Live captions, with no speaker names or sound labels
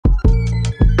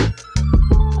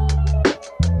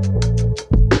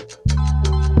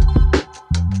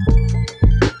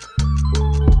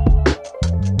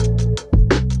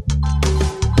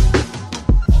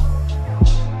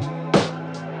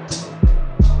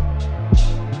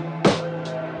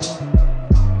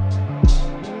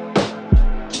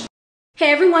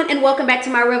Hey everyone, and welcome back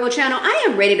to my Rebel channel. I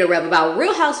am ready to rev about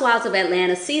Real Housewives of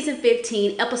Atlanta season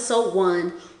 15 episode 1.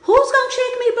 Who's gonna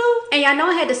check me, boo? And y'all know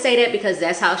I had to say that because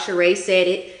that's how Sheree said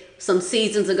it some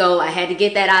seasons ago. I had to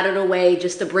get that out of the way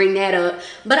just to bring that up.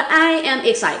 But I am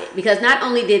excited because not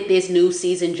only did this new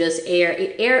season just air,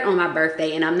 it aired on my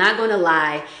birthday, and I'm not gonna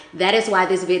lie, that is why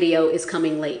this video is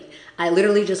coming late. I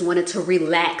literally just wanted to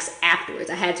relax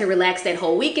afterwards. I had to relax that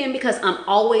whole weekend because I'm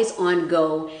always on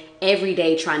go every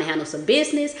day trying to handle some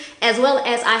business, as well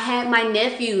as I had my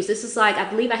nephews. This is like, I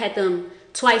believe I had them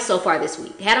twice so far this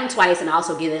week. Had them twice, and I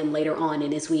also get them later on in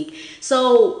this week.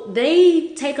 So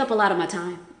they take up a lot of my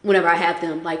time whenever I have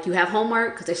them. Like, you have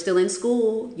homework because they're still in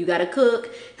school. You got to cook,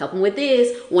 help them with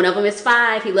this. One of them is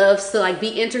 5. He loves to like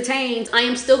be entertained. I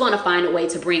am still going to find a way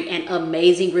to bring an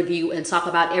amazing review and talk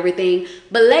about everything.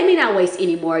 But let me not waste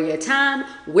any more of your time.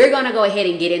 We're going to go ahead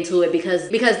and get into it because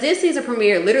this season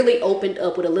premiere literally opened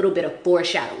up with a little bit of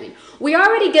foreshadowing. We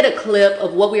already get a clip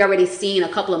of what we already seen a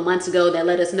couple of months ago that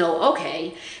let us know,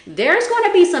 okay, there's going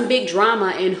to be some big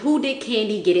drama, and who did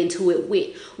Kandi get into it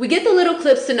with? We get the little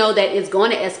clips to know that it's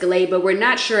going to escalate, but we're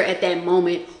not sure at that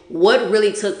moment what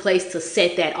really took place to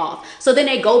set that off. So then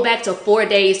they go back to 4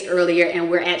 days earlier, and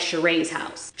we're at Sheree's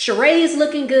house. Sheree is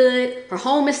looking good. Her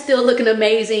home is still looking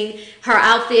amazing. Her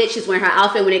outfit, she's wearing her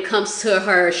outfit when it comes to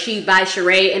her She by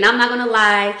Sheree, and I'm not gonna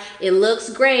lie, it looks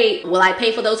great. Will I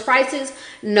pay for those prices?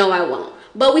 No, I won't.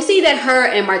 But we see that her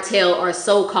and Martell are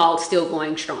so-called still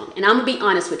going strong. And I'm gonna be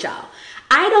honest with y'all.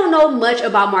 I don't know much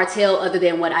about Martell other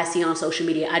than what I see on social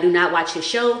media. I do not watch his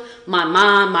show. My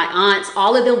mom, my aunts,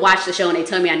 all of them watch the show, and they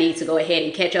tell me I need to go ahead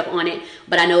and catch up on it.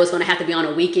 But I know it's going to have to be on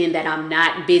a weekend that I'm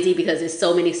not busy because there's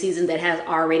so many seasons that has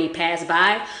already passed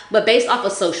by. But based off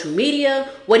of social media,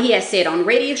 what he has said on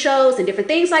radio shows and different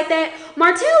things like that,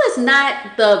 Martell is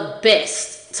not the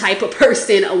best type of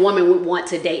person a woman would want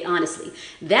to date, honestly.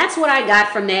 That's what I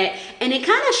got from that, and it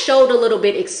kind of showed a little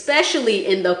bit, especially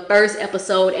in the first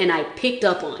episode, and I picked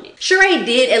up on it. Sheree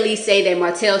did at least say that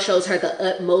Martell shows her the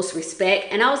utmost respect,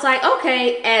 and I was like,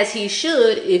 okay, as he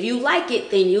should. If you like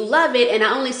it, then you love it. And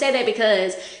I only say that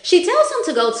because she tells him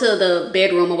to go to the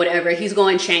bedroom or whatever, he's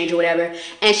going to change or whatever,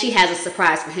 and she has a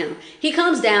surprise for him. He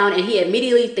comes down and he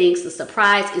immediately thinks the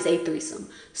surprise is a threesome.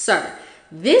 Sir,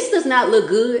 this does not look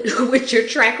good with your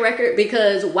track record,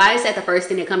 because why is that the first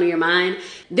thing that comes to your mind?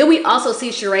 Then we also see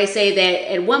Sheree say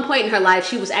that at one point in her life,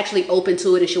 she was actually open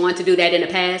to it and she wanted to do that in the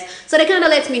past. So that kind of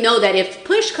lets me know that if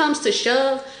push comes to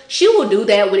shove, she will do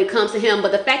that when it comes to him.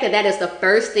 But the fact that that is the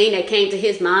first thing that came to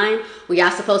his mind, were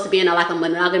y'all supposed to be in like a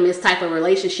monogamous type of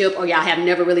relationship, or y'all have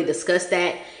never really discussed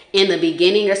that in the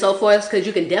beginning or so forth, because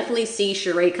you can definitely see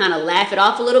Sheree kind of laugh it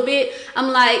off a little bit. I'm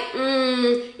like,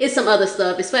 it's some other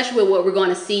stuff, especially with what we're going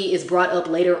to see is brought up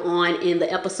later on in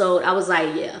the episode. I was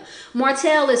like, yeah,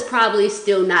 Martell is probably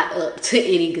still not up to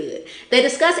any good. They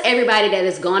discuss everybody that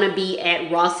is going to be at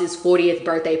Ross's 40th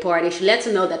birthday party. She lets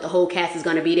him know that the whole cast is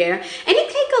going to be there, and he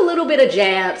take a little bit of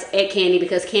jabs at Kandi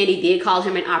because Kandi did call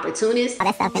him an opportunist. Oh,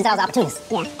 that stuff. And so I was an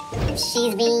opportunist. Yeah.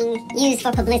 She's being used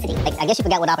for publicity. I guess you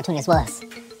forgot what opportunist was.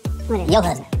 Your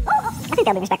husband. Oh, I think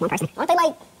they'll be respect one person. Aren't they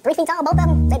like 3 feet tall, both of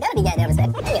them? They better be goddamn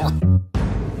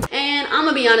respect. And I'm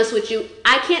gonna be honest with you,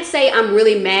 I can't say I'm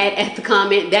really mad at the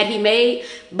comment that he made,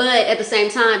 but at the same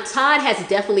time, Todd has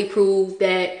definitely proved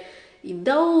that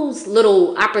those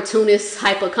little opportunist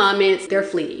type of comments, they're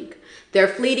fleeting. They're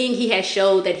fleeting. He has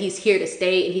showed that he's here to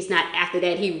stay, and he's not after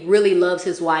that. He really loves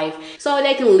his wife, so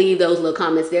they can leave those little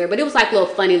comments there. But it was like a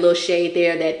little funny little shade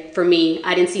there that for me,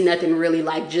 I didn't see nothing really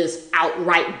like just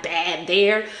outright bad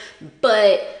there.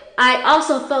 But I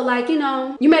also felt like, you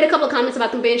know, you made a couple of comments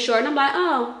about them being short, and I'm like,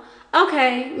 oh,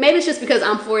 okay, maybe it's just because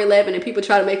I'm 4'11" and people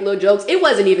try to make little jokes. It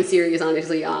wasn't even serious,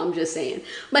 honestly, y'all. I'm just saying.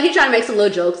 But he tried to make some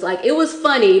little jokes. Like, it was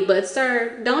funny, but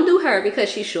sir, don't do her because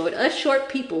she's short. Us short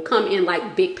people come in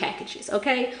like big packages,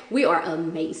 okay? We are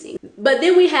amazing. But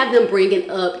then we have them bringing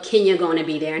up Kenya going to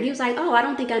be there. And he was like, oh, I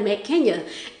don't think I met Kenya.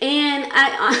 And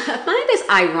I find this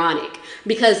ironic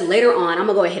because later on, I'm going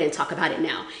to go ahead and talk about it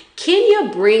now.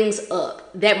 Kenya brings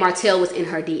up that Martell was in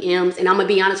her DMs, and I'm gonna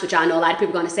be honest with y'all, I know a lot of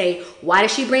people are gonna say, why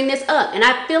does she bring this up? And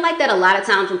I feel like that a lot of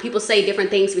times when people say different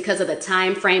things because of the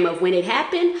time frame of when it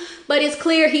happened, but it's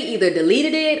clear he either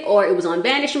deleted it or it was on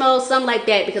vanish mode, something like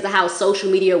that, because of how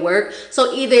social media work.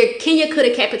 So either Kenya could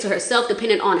have kept it to herself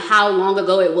depending on how long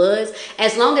ago it was.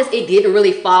 As long as it didn't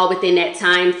really fall within that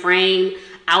time frame,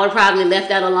 I would probably left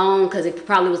that alone because it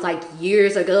probably was like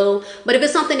years ago. But if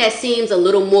it's something that seems a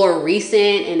little more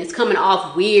recent and it's coming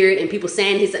off weird and people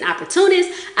saying he's an opportunist,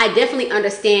 I definitely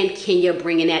understand Kenya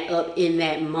bringing that up in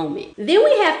that moment. Then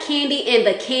we have Kandi and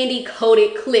the Candy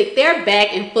Coated Clique. They're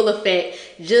back in full effect,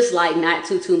 just like not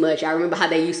too much. I remember how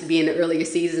they used to be in the earlier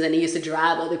seasons and they used to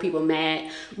drive other people mad.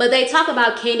 But they talk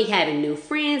about Kandi having new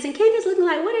friends and Kandi's looking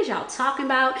like, what is y'all talking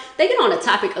about? They get on the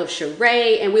topic of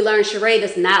Sheree and we learn Sheree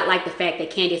does not like the fact that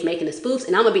Kandi is making the spoofs.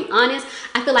 And I'm gonna be honest,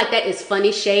 I feel like that is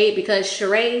funny shade because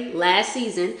Sheree last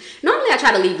season, normally I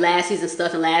try to leave last season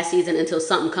stuff in last season until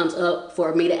something comes up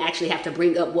for me to actually have to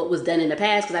bring up what was done in the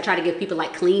past because I try to give people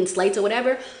like clean slates or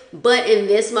whatever. But in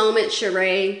this moment,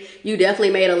 Sheree, you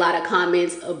definitely made a lot of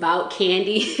comments about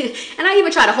Kandi. And I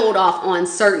even try to hold off on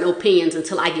certain opinions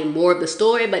until I get more of the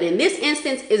story. But in this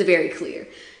instance, it's very clear.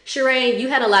 Sheree, you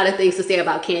had a lot of things to say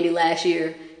about Kandi last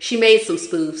year. She made some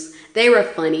spoofs. They were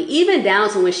funny, even down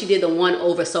to when she did the one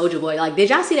over Soulja Boy. Like, did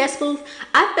y'all see that spoof?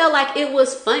 I felt like it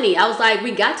was funny. I was like,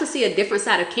 we got to see a different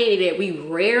side of Kandi that we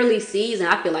rarely see, and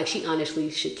I feel like she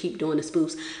honestly should keep doing the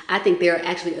spoofs. I think they're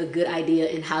actually a good idea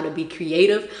in how to be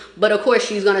creative, but of course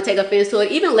she's gonna take offense to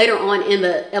it. Even later on in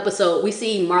the episode, we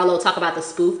see Marlo talk about the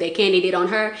spoof that Kandi did on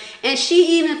her, and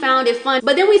she even found it fun.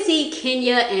 But then we see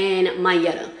Kenya and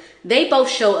Mayetta. They both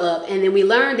show up, and then we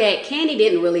learned that Kandi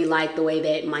didn't really like the way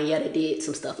that Mayetta did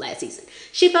some stuff last season.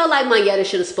 She felt like Mayetta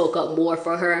should have spoke up more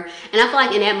for her. And I feel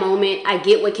like in that moment, I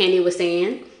get what Kandi was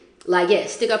saying. Like, yeah,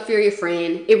 stick up for your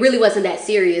friend. It really wasn't that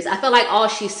serious. I felt like all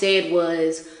she said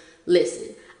was,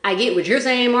 listen, I get what you're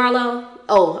saying, Marlo.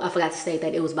 Oh, I forgot to state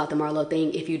that it was about the Marlo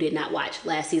thing if you did not watch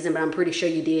last season, but I'm pretty sure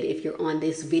you did if you're on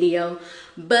this video.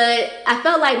 But I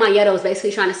felt like Mayetta was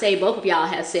basically trying to say both of y'all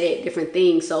have said different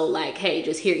things, so like, hey,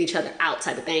 just hear each other out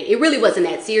type of thing. It really wasn't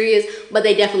that serious, but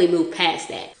they definitely moved past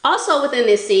that. Also within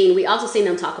this scene, we also seen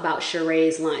them talk about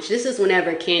Sheree's lunch. This is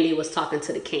whenever Kandi was talking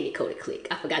to the Candy Coated Clique.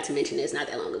 I forgot to mention this not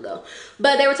that long ago.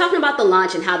 But they were talking about the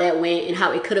lunch and how that went and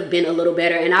how it could have been a little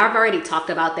better, and I've already talked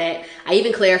about that. I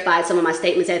even clarified some of my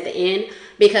statements at the end,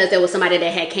 because there was somebody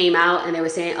that had came out and they were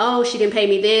saying, oh, she didn't pay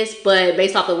me this, but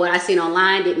based off of what I seen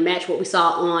online, didn't match what we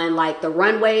saw on like the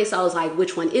runway. So I was like,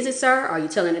 which one is it, sir? Are you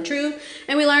telling the truth?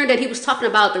 And we learned that he was talking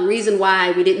about the reason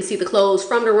why we didn't see the clothes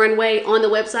from the runway on the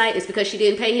website is because she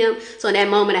didn't pay him. So in that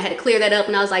moment, I had to clear that up,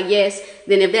 and I was like, yes,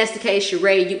 then if that's the case,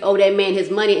 Sheree, you owe that man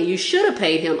his money, and you should have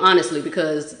paid him, honestly,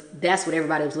 because that's what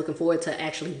everybody was looking forward to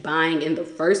actually buying in the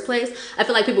first place. I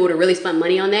feel like people would have really spent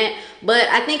money on that. But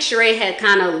I think Sheree had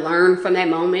kind of learned from that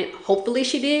moment. Hopefully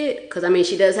she did, because I mean,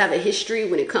 she does have a history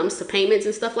when it comes to payments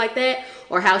and stuff like that,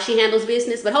 or how she handles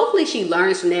business. But hopefully she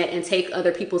learns from that and take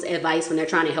other people's advice when they're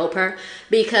trying to help her,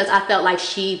 because I felt like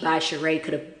she by Sheree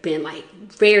could have been like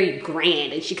very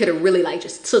grand, and she could have really like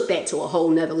just took that to a whole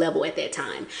nother level at that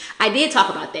time. I did talk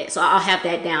about that, so I'll have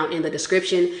that down in the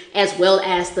description, as well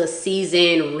as the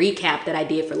season recap that I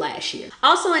did for last year.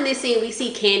 Also in this scene, we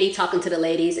see Kandi talking to the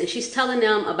ladies, and she's telling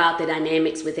them about the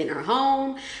dynamics within her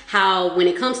home, how when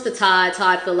it comes to Todd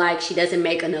feel like she doesn't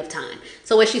make enough time.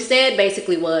 So what she said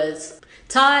basically was,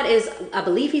 Todd is, I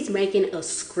believe he's making a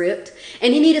script,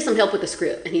 and he needed some help with the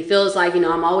script. And he feels like, you know,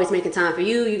 I'm always making time for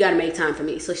you. You got to make time for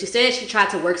me. So she said she tried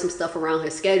to work some stuff around her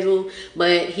schedule,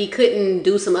 but he couldn't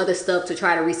do some other stuff to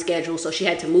try to reschedule. So she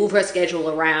had to move her schedule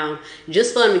around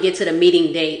just for him to get to the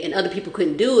meeting date, and other people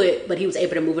couldn't do it, but he was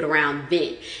able to move it around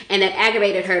then. And that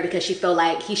aggravated her because she felt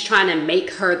like he's trying to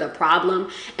make her the problem.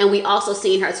 And we also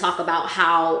seen her talk about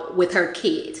how with her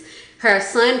kids, her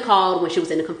son called when she was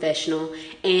in the confessional,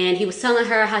 and he was telling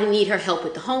her how he need her help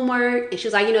with the homework. And she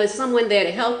was like, you know, is someone there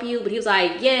to help you? But he was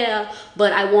like, yeah,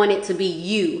 but I want it to be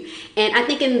you. And I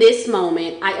think in this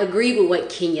moment, I agree with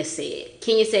what Kenya said.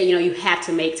 Kenya said, you know, you have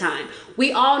to make time.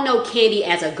 We all know Kandi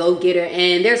as a go-getter,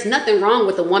 and there's nothing wrong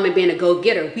with a woman being a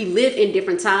go-getter. We live in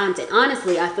different times, and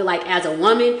honestly, I feel like as a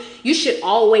woman, you should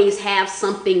always have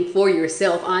something for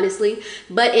yourself, honestly.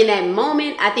 But in that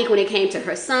moment, I think when it came to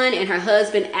her son and her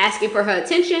husband asking for her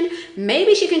attention,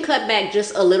 maybe she can cut back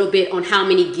just a little bit on how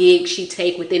many gigs she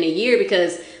take within a year,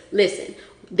 because listen,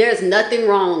 there's nothing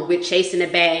wrong with chasing the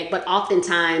bag, but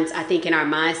oftentimes I think in our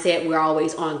mindset, we're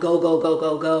always on go, go, go,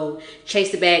 go, go,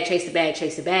 chase the bag, chase the bag,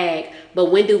 chase the bag.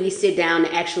 But when do we sit down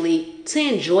to actually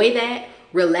enjoy that,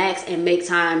 relax, and make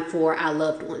time for our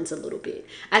loved ones a little bit?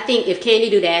 I think if Kandi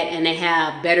do that and they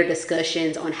have better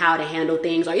discussions on how to handle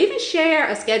things, or even share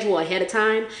a schedule ahead of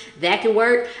time, that can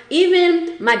work.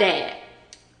 Even my dad,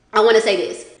 I want to say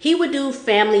this. He would do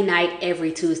family night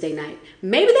every Tuesday night.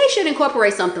 Maybe they should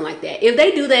incorporate something like that. If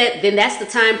they do that, then that's the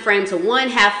time frame to one,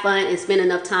 have fun and spend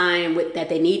enough time with that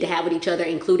they need to have with each other,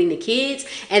 including the kids,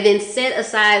 and then set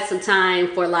aside some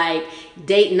time for like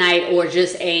date night or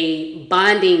just a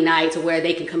bonding night to where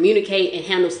they can communicate and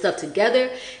handle stuff together.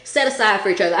 Set aside for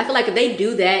each other. I feel like if they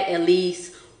do that at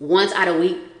least once out of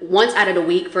the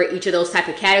week for each of those type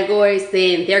of categories,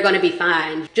 then they're going to be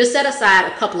fine. Just set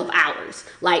aside a couple of hours,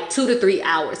 like 2 to 3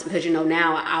 hours, because you know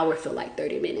now an hour feel like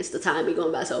 30 minutes. The time be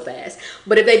going by so fast.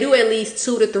 But if they do at least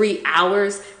 2 to 3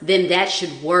 hours, then that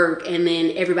should work, and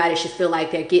then everybody should feel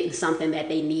like they're getting something that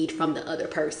they need from the other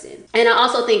person. And I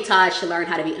also think Todd should learn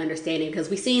how to be understanding, because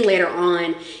we seen later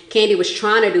on Kandi was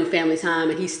trying to do family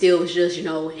time and he still was just, you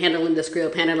know, handling the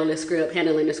script.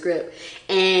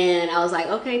 And I was like,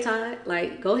 okay, Todd,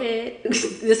 like, go ahead.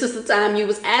 This is the time you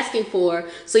was asking for.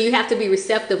 So you have to be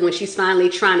receptive when she's finally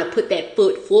trying to put that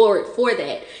foot forward for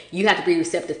that. You have to be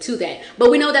receptive to that.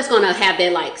 But we know that's going to have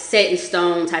that like set in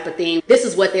stone type of thing. This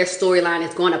is what their storyline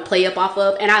is going to play up off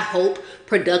of. And I hope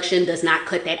production does not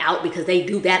cut that out, because they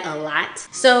do that a lot.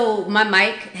 So my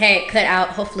mic had cut out.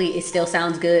 Hopefully it still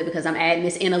sounds good because I'm adding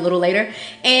this in a little later.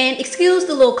 And excuse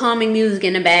the little calming music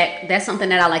in the back. That's something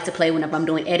that I like to play whenever I'm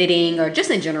doing editing or just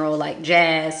in general, like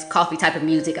jazz, coffee type of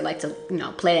music. I like to, you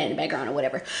know, play that in the background or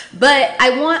whatever. But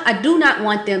I do not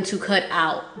want them to cut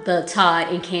out the Todd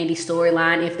and Kandi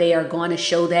storyline if they are going to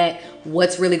show that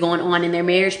what's really going on in their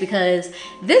marriage, because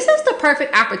this is the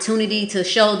perfect opportunity to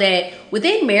show that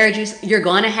within marriages you're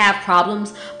going to have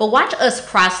problems, but watch us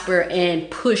prosper and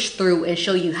push through and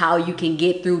show you how you can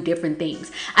get through different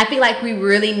things. I feel like we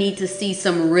really need to see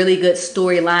some really good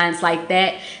storylines like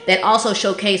that also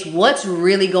showcase what's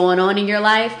really going on in your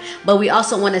life, but we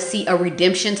also want to see a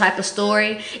redemption type of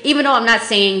story. Even though I'm not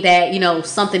saying that, you know,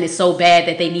 something is so bad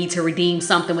that they need to redeem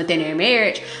something within their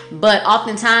marriage, but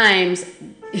oftentimes,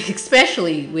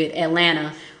 especially with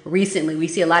Atlanta recently, we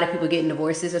see a lot of people getting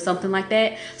divorces or something like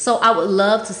that. So I would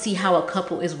love to see how a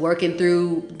couple is working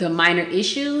through the minor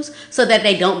issues so that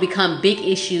they don't become big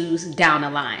issues down the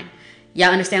line.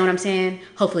 Y'all understand what I'm saying?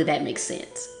 Hopefully that makes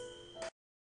sense.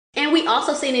 And we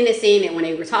also seen in this scene that when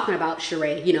they were talking about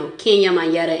Sheree, you know, Kenya,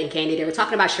 Mayetta, and Kandi, they were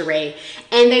talking about Sheree,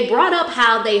 and they brought up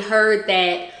how they heard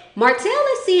that Martell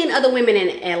is seeing other women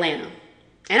in Atlanta.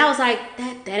 And I was like,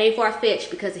 that ain't far-fetched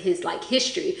because of his like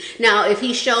history. Now, if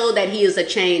he showed that he is a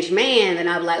changed man, then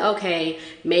I'd be like, okay,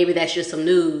 maybe that's just some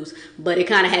news. But it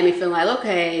kind of had me feeling like,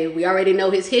 okay, we already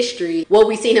know his history. What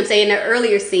we seen him say in the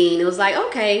earlier scene, it was like,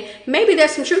 okay, maybe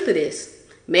there's some truth to this.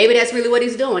 Maybe that's really what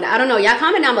he's doing. I don't know. Y'all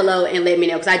comment down below and let me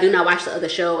know, because I do not watch the other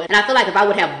show. And I feel like if I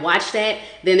would have watched that,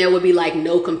 then there would be like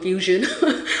no confusion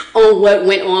on what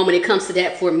went on when it comes to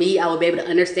that. For me, I would be able to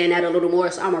understand that a little more.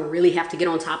 So I'm going to really have to get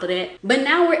on top of that. But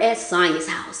now we're at Sonya's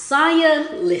house.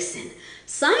 Sonya, listen.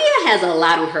 Sonya has a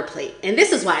lot on her plate. And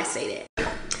this is why I say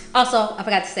that. Also, I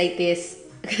forgot to say this,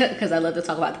 because I love to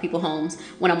talk about the people's homes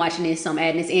when I'm watching this. So I'm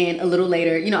adding this in a little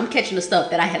later. You know, I'm catching the stuff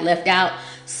that I had left out.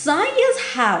 Sonya's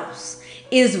house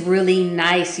is really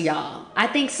nice, y'all. I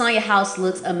think Sonya's house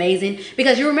looks amazing,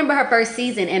 because you remember her first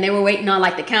season and they were waiting on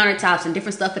like the countertops and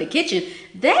different stuff for the kitchen.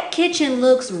 That kitchen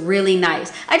looks really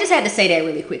nice. I just had to say that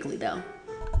really quickly though.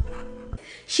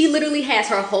 She literally has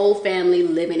her whole family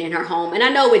living in her home. And I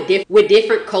know with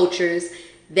different cultures,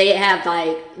 they have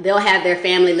like, they'll have their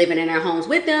family living in their homes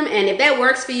with them. And if that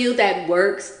works for you, that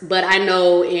works. But I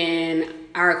know in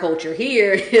our culture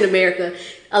here in America,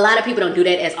 a lot of people don't do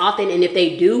that as often. And if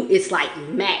they do, it's like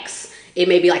max. It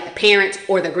may be like the parents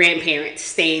or the grandparents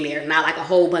staying there, not like a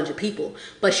whole bunch of people.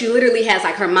 But she literally has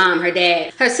like her mom, her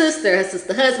dad, her sister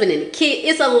husband, and the kid.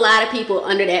 It's a lot of people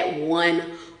under that one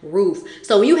roof.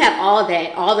 So when you have all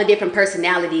that, all the different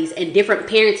personalities and different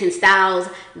parenting styles,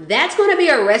 that's going to be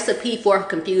a recipe for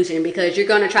confusion, because you're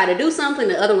going to try to do something,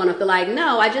 the other one will feel like,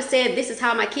 no, I just said this is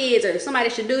how my kids or somebody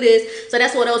should do this. So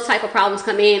that's where those type of problems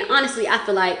come in. Honestly, I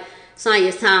feel like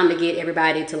Sonya's time to get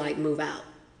everybody to like move out,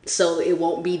 so it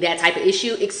won't be that type of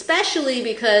issue, especially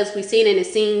because we've seen in the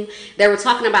scene they were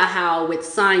talking about how with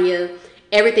Sonya,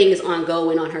 everything is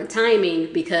ongoing on her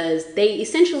timing, because they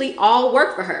essentially all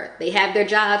work for her. They have their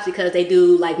jobs because they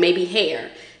do like maybe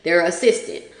hair, they're an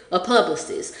assistant, a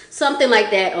publicist, something like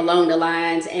that along the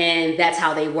lines, and that's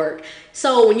how they work.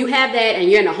 So when you have that and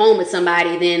you're in a home with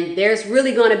somebody, then there's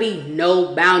really going to be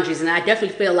no boundaries. And I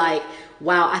definitely feel like,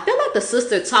 wow, I feel like the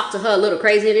sister talked to her a little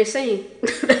crazy in this scene.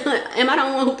 Am I the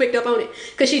only one who picked up on it?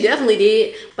 Because she definitely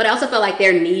did. But I also feel like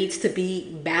there needs to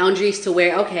be boundaries to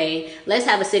where, okay, let's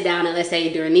have a sit down and let's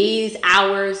say during these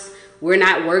hours, we're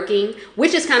not working,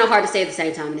 which is kind of hard to say at the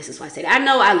same time, and this is why I say that. I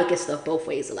know I look at stuff both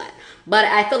ways a lot, but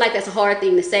I feel like that's a hard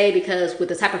thing to say because with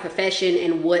the type of profession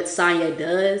and what Sonya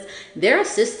does, their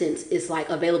assistance is like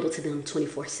available to them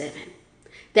 24/7.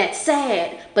 That's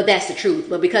sad, but that's the truth.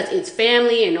 But because it's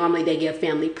family and normally they give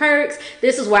family perks,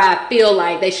 this is why I feel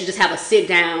like they should just have a sit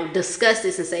down, discuss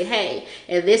this and say, hey,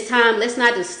 at this time, let's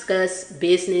not discuss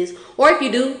business. Or if you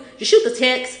do, just shoot the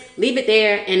text, leave it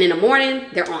there, and in the morning,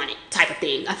 they're on it type of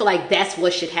thing. I feel like that's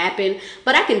what should happen.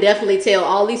 But I can definitely tell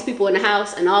all these people in the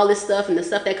house and all this stuff and the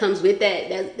stuff that comes with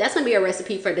that's going to be a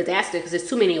recipe for disaster because there's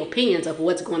too many opinions of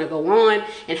what's going to go on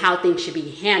and how things should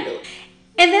be handled.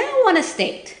 And then I want to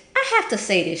state, I have to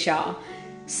say this, y'all.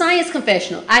 Sonya's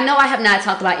confessional. I know I have not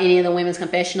talked about any of the women's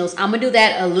confessionals. I'm gonna do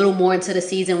that a little more into the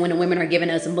season when the women are giving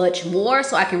us much more,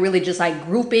 so I can really just like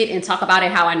group it and talk about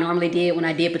it how I normally did when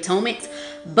I did Potomac's.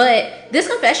 But this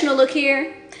confessional look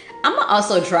here, I'm gonna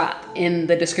also drop in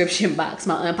the description box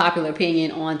my unpopular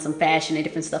opinion on some fashion and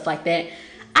different stuff like that.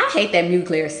 I hate that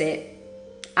Mugler set.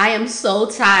 I am so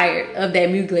tired of that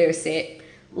Mugler set.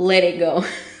 Let it go.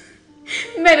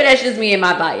 Maybe that's just me and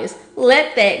my bias.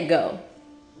 Let that go.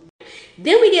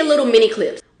 Then we get little mini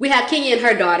clips. We have Kenya and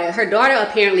her daughter. Her daughter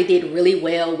apparently did really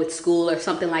well with school or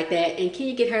something like that. And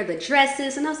Kenya get her the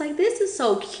dresses. And I was like, this is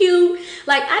so cute.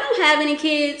 Like, I don't have any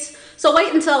kids. So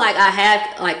wait until like I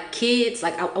have like kids.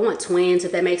 Like I want twins,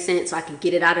 if that makes sense, so I can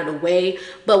get it out of the way.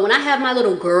 But when I have my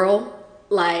little girl,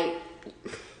 like,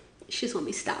 she's gonna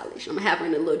be stylish. I'm gonna have her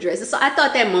in the little dresses. So I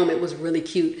thought that moment was really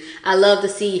cute. I love to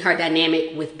see her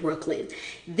dynamic with Brooklyn.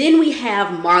 Then we have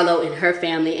Marlo and her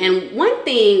family. And one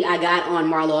thing I got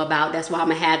on Marlo about, that's why I'm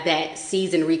gonna have that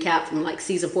season recap from like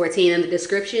season 14 in the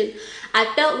description. I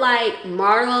felt like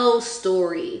Marlo's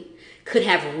story could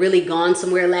have really gone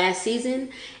somewhere last season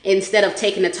instead of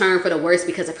taking a turn for the worse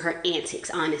because of her antics,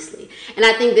 honestly. And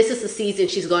I think this is the season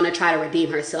she's going to try to redeem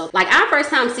herself. Like, our first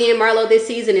time seeing Marlo this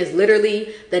season is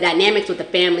literally the dynamics with the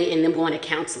family and them going to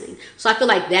counseling. So I feel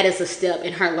like that is a step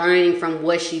in her learning from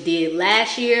what she did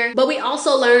last year. But we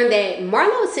also learned that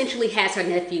Marlo essentially has her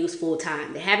nephews full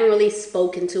time. They haven't really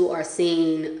spoken to or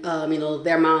seen, you know,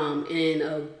 their mom in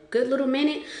a good little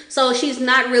minute. So she's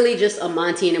not really just a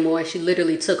Monty anymore. She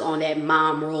literally took on that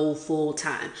mom role full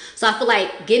time. So I feel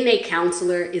like getting a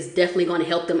counselor is definitely going to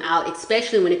help them out,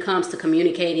 especially when it comes to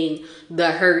communicating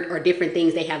the hurt or different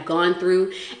things they have gone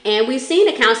through. And we've seen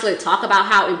a counselor talk about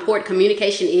how important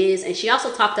communication is. And she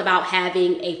also talked about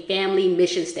having a family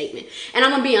mission statement. And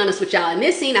I'm gonna be honest with y'all, in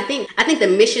this scene, I think the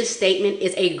mission statement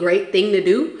is a great thing to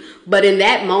do. But in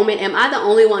that moment, am I the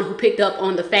only one who picked up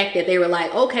on the fact that they were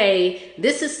like, okay,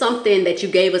 this is something that you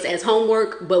gave us as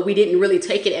homework, but we didn't really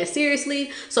take it as seriously.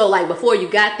 So like before you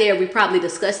got there, we probably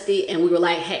discussed it and we were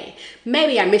like, hey,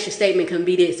 maybe our mission statement can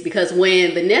be this. Because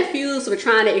when the nephews were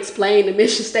trying to explain the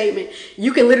mission statement,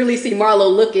 you can literally see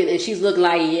Marlo looking and she's looking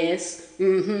like, yes,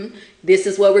 this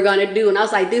is what we're gonna do. And I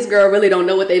was like, this girl really don't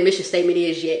know what their mission statement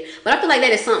is yet. But I feel like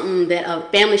that is something that a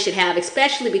family should have,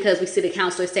 especially because we see the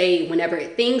counselor say whenever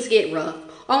things get rough,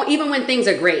 or even when things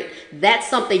are great, that's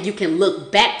something you can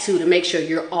look back to make sure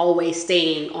you're always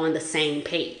staying on the same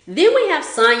page. Then we have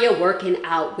Sonya working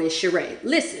out with Sheree.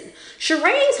 Listen,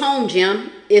 Sheree's home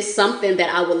gym is something that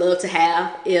I would love to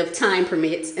have if time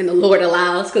permits and the Lord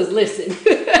allows, because listen,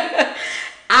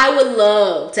 I would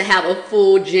love to have a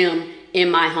full gym in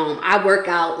my home. I work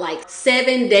out like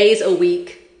 7 days a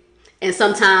week and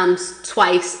sometimes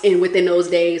twice within those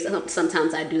days.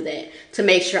 Sometimes I do that to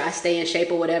make sure I stay in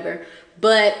shape or whatever.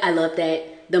 But I love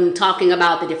that. Them talking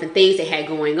about the different things they had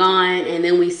going on. And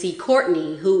then we see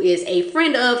Courtney, who is a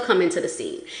friend of, come into the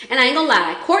scene. And I ain't gonna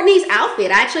lie, Courtney's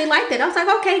outfit, I actually liked it. I was like,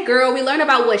 okay, girl, we learn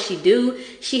about what she do.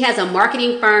 She has a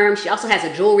marketing firm. She also has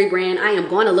a jewelry brand. I am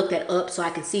going to look that up so I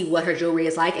can see what her jewelry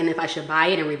is like and if I should buy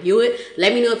it and review it.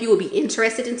 Let me know if you would be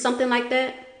interested in something like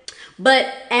that.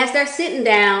 But as they're sitting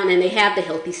down and they have the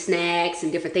healthy snacks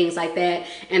and different things like that,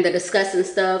 and they're discussing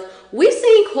stuff, we've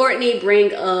seen Courtney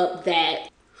bring up that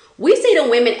we see the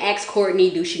women ask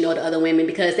Courtney, do she know the other women?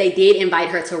 Because they did invite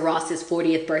her to Ross's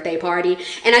 40th birthday party.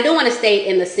 And I do want to state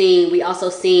in the scene, we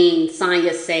also seen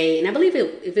Sonya say, and I believe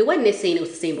if it wasn't this scene, it was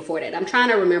the scene before that. I'm trying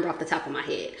to remember off the top of my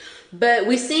head. But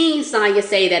we seen Sonya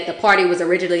say that the party was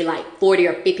originally like $40,000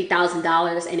 or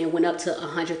 $50,000 and it went up to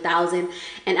 $100,000.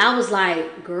 And I was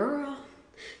like, girl,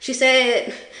 She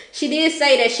said, she did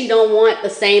say that she don't want the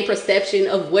same perception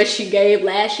of what she gave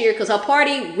last year, because her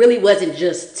party really wasn't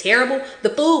just terrible. The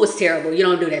food was terrible. You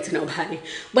don't do that to nobody.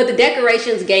 But the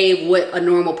decorations gave what a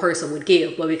normal person would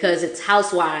give. But because it's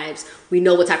housewives, we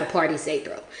know what type of parties they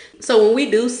throw. So when we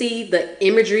do see the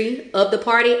imagery of the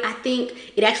party, I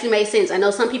think it actually made sense. I know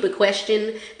some people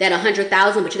question that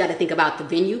 100,000, but you got to think about the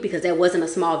venue, because that wasn't a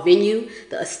small venue.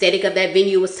 The aesthetic of that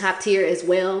venue was top tier as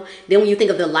well. Then when you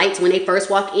think of the lights when they first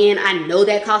walk in, I know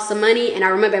that cost some money. And I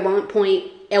remember at one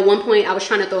point I was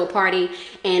trying to throw a party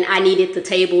and I needed the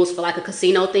tables for like a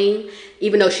casino theme,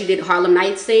 even though she did Harlem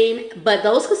Nights theme. But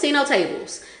those casino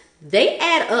tables, they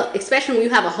add up, especially when you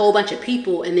have a whole bunch of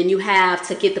people and then you have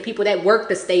to get the people that work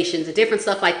the stations and different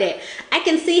stuff like that. I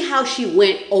can see how she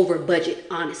went over budget,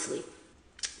 honestly.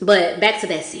 But back to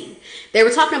that scene. They were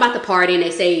talking about the party and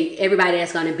they say everybody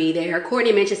that's going to be there.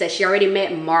 Courtney mentions that she already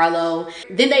met Marlo.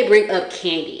 Then they bring up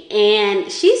Candy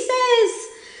and she says,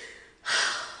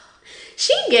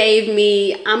 she gave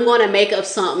me, I'm going to make up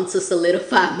something to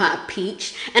solidify my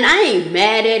peach. And I ain't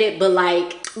mad at it, but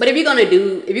if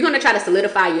you're gonna try to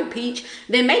solidify your peach,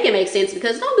 then make it make sense,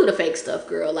 because don't do the fake stuff,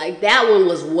 girl. Like, that one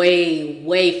was way,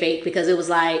 way fake, because it was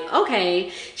like,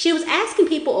 okay, she was asking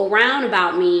people around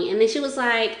about me, and then she was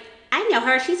like, I know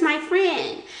her, she's my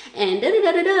friend, and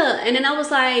da-da-da-da-da. And then I was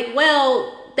like,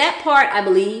 well, that part, I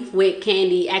believe, with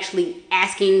Candy actually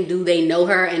asking, do they know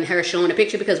her, and her showing a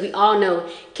picture, because we all know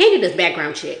Candy does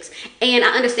background checks. And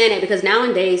I understand that, because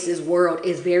nowadays this world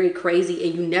is very crazy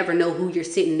and you never know who you're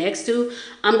sitting next to.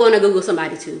 I'm going to Google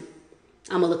somebody too.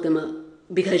 I'm going to look them up,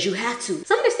 because you have to.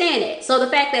 So I understand that. So the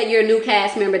fact that you're a new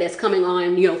cast member that's coming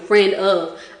on, you know, friend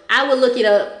of, I will look it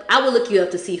up. I will look you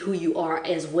up to see who you are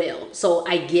as well. So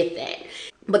I get that.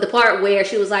 But the part where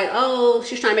she was like, oh,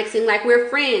 she's trying to make it seem like we're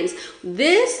friends.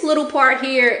 This little part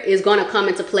here is going to come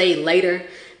into play later,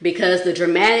 because the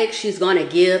dramatic she's going to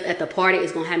give at the party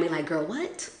is going to have me like, girl,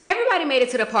 what? Everybody made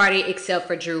it to the party except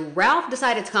for Drew. Ralph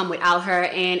decided to come without her,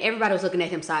 and everybody was looking at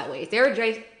him sideways. They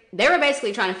were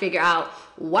basically trying to figure out,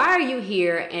 why are you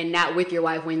here and not with your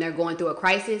wife when they're going through a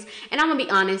crisis? And I'm going to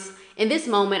be honest, in this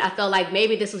moment, I felt like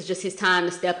maybe this was just his time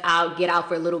to step out, get out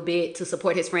for a little bit to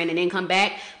support his friend and then come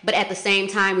back. But at the same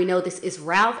time, we know this is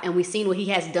Ralph, and we've seen what he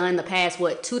has done the past,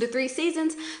 2 to 3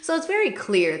 seasons. So it's very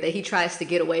clear that he tries to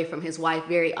get away from his wife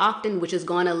very often, which is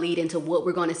going to lead into what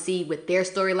we're going to see with their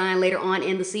storyline later on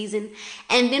in the season.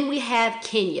 And then we have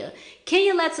Kenya.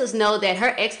 Kenya lets us know that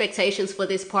her expectations for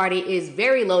this party is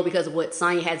very low because of what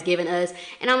Sonya has given us.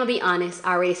 And I'm going to be honest,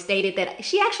 I already stated that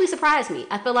she actually surprised me.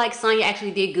 I feel like Sonya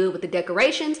actually did good with the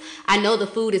decorations. I know the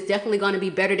food is definitely going to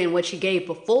be better than what she gave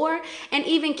before. And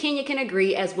even Kenya can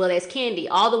agree, as well as Candy.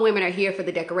 All the women are here for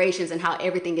the decorations and how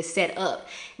everything is set up.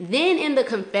 Then in the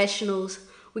confessionals,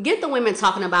 we get the women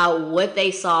talking about what they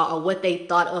saw or what they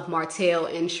thought of Martell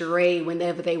and Sheree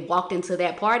whenever they walked into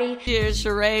that party. Here,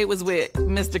 Sheree was with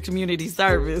Mr. Community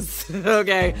Service,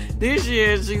 okay? This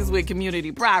year, she's with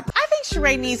Community Property. I think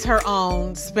Sheree needs her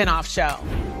own spinoff show.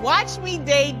 Watch me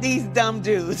date these dumb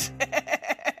dudes.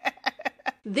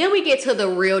 Then we get to the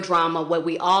real drama, what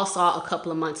we all saw a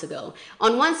couple of months ago.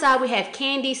 On one side, we have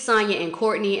Candy, Sonya, and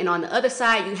Courtney. And on the other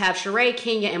side, you have Sheree,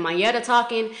 Kenya, and Mayetta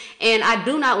talking. And I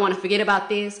do not want to forget about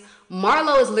this.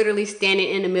 Marlo is literally standing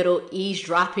in the middle,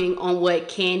 eavesdropping on what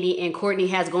Candy and Courtney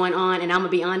has going on. And I'm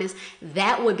going to be honest,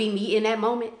 that would be me in that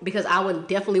moment, because I would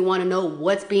definitely want to know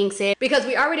what's being said. Because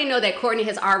we already know that Courtney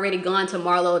has already gone to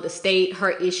Marlo to state her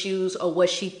issues or what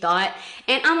she thought.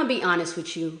 And I'm going to be honest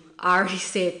with you. I already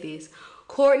said this.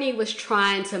 Courtney was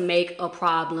trying to make a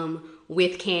problem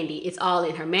with Candy. It's all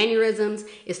in her mannerisms.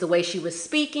 It's the way she was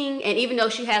speaking. And even though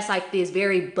she has like this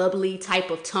very bubbly type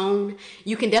of tone,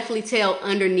 you can definitely tell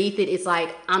underneath it, it's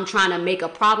like, I'm trying to make a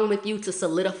problem with you to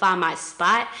solidify my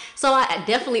spot. So I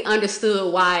definitely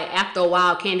understood why after a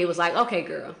while Candy was like, okay,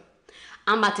 girl,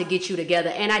 I'm about to get you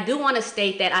together. And I do want to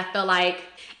state that I felt like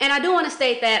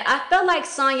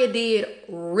Sonya did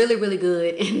really, really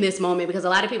good in this moment, because a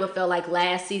lot of people felt like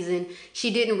last season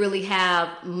she didn't really have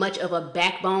much of a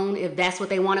backbone, if that's what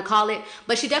they want to call it.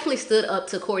 But she definitely stood up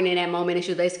to Courtney in that moment, and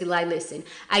she was basically like, listen,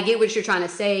 I get what you're trying to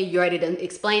say. You already done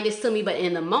explained this to me, but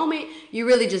in the moment, you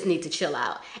really just need to chill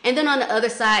out. And then on the other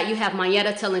side, you have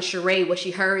Mayetta telling Sheree what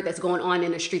she heard that's going on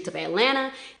in the streets of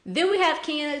Atlanta. Then we have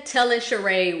Kenya telling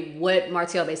Sheree what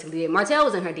Martell basically did. Martell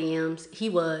was in her DMs. He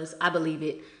was, I believe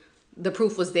it. The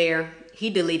proof was there. He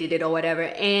deleted it or whatever.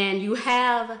 And you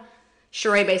have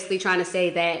Sheree basically trying to say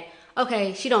that,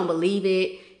 okay, she don't believe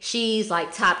it. she's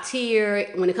like top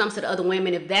tier when it comes to the other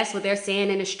women. If that's what they're saying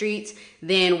in the streets,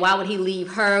 then why would he leave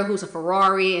her, who's a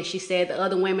Ferrari? And she said the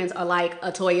other women's are like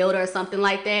a Toyota or something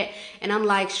like that. And I'm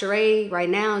like, Sheree, right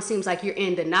now it seems like you're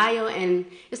in denial. And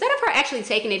instead of her actually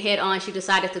taking it head on, she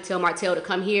decided to tell Martell to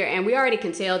come here. And we already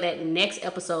can tell that next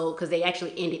episode, because they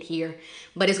actually ended here,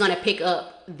 but it's going to pick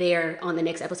up there on the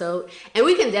next episode. And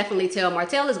we can definitely tell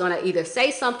Martell is going to either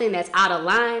say something that's out of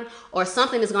line or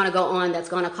something is going to go on that's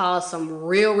going to cause some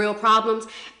real problems.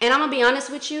 And I'm going to be honest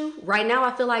with you, right now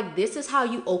I feel like this is how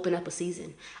you open up a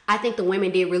season. I think the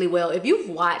women did really well. If you've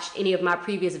watched any of my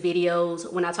previous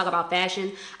videos when I talk about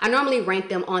fashion, I normally rank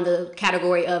them on the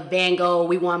category of Van Gogh,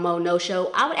 We Want Mo, No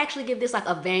Show. I would actually give this like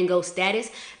a Van Gogh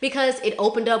status because it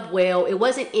opened up well. It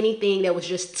wasn't anything that was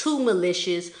just too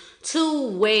malicious,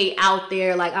 too way out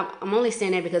there. Like I'm only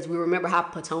saying that because we remember how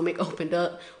Potomac opened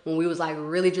up when we was like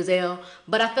really Giselle.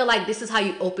 But I feel like this is how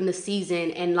you open the season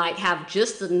and like have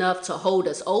just enough to hold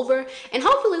us over. And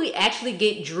hopefully we actually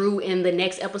get Drew in the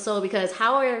next episode, because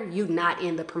how are you not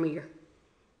in the premiere?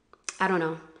 I don't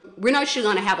know. We know she's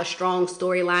going to have a strong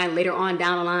storyline later on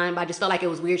down the line, but I just felt like it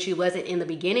was weird she wasn't in the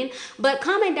beginning. But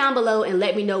comment down below and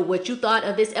let me know what you thought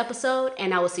of this episode,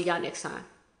 and I will see y'all next time.